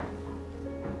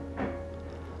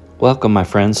Welcome, my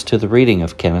friends, to the reading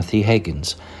of Kenneth E.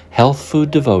 Hagin's Health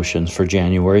Food Devotions for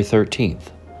January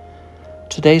 13th.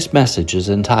 Today's message is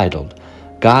entitled,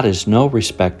 God is no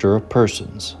respecter of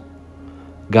persons.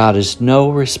 God is no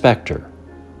respecter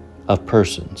of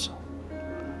persons.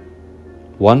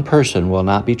 One person will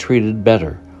not be treated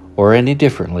better or any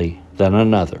differently than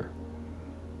another.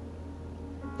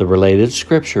 The related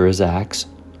scripture is Acts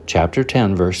chapter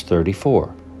 10, verse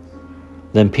 34.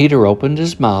 Then Peter opened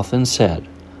his mouth and said,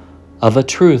 Of a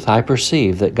truth I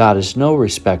perceive that God is no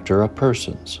respecter of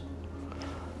persons.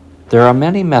 There are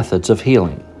many methods of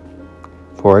healing.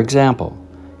 For example,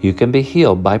 you can be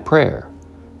healed by prayer,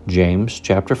 James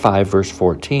chapter 5, verse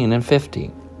 14 and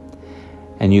 15.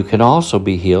 And you can also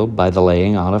be healed by the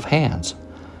laying on of hands,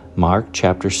 Mark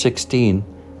chapter 16,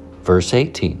 verse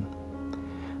 18.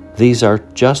 These are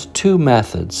just two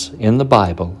methods in the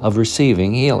Bible of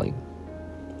receiving healing.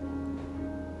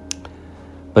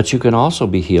 But you can also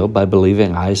be healed by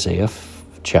believing Isaiah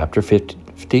chapter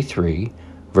 53,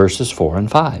 verses 4 and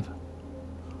 5,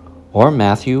 or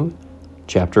Matthew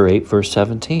chapter 8, verse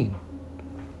 17,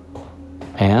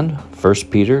 and 1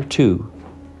 Peter 2,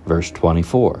 verse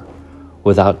 24,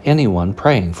 without anyone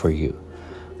praying for you,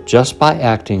 just by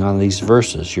acting on these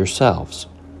verses yourselves.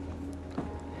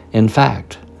 In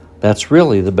fact, that's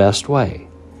really the best way,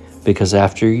 because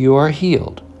after you are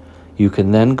healed, you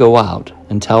can then go out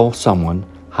and tell someone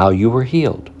how you were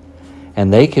healed,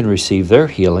 and they can receive their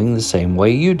healing the same way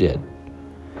you did.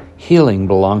 Healing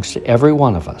belongs to every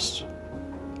one of us.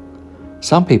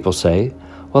 Some people say,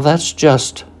 well, that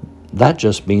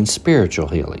just means spiritual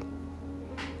healing.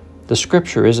 The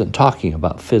scripture isn't talking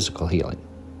about physical healing.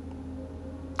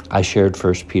 I shared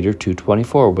 1 Peter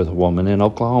 2:24 with a woman in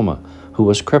Oklahoma who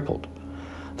was crippled.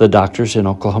 The doctors in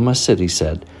Oklahoma City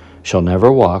said, she'll never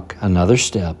walk another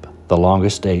step the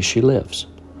longest day she lives.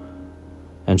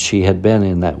 And she had been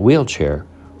in that wheelchair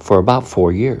for about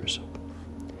 4 years.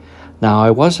 Now, I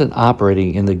wasn't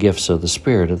operating in the gifts of the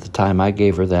Spirit at the time I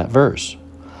gave her that verse.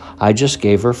 I just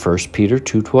gave her 1 Peter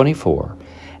 2:24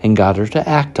 and got her to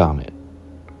act on it.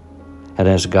 And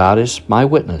as God is my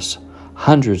witness,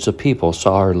 hundreds of people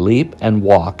saw her leap and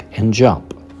walk and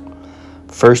jump.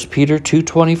 1 Peter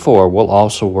 2:24 will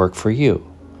also work for you,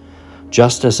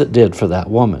 just as it did for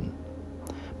that woman.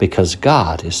 Because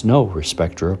God is no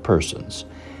respecter of persons.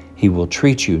 He will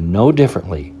treat you no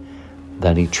differently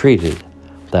than he treated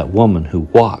that woman who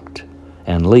walked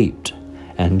and leaped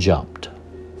and jumped.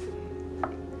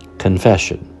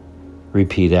 Confession.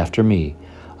 Repeat after me,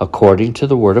 according to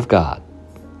the Word of God.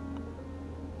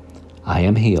 I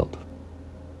am healed.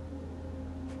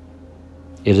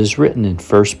 It is written in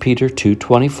 1 Peter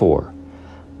 2:24,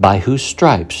 by whose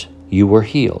stripes you were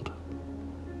healed.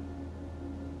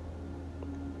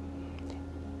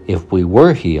 If we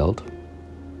were healed,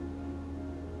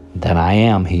 then I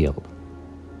am healed.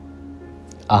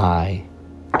 I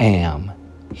am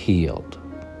healed.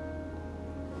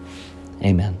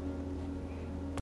 Amen.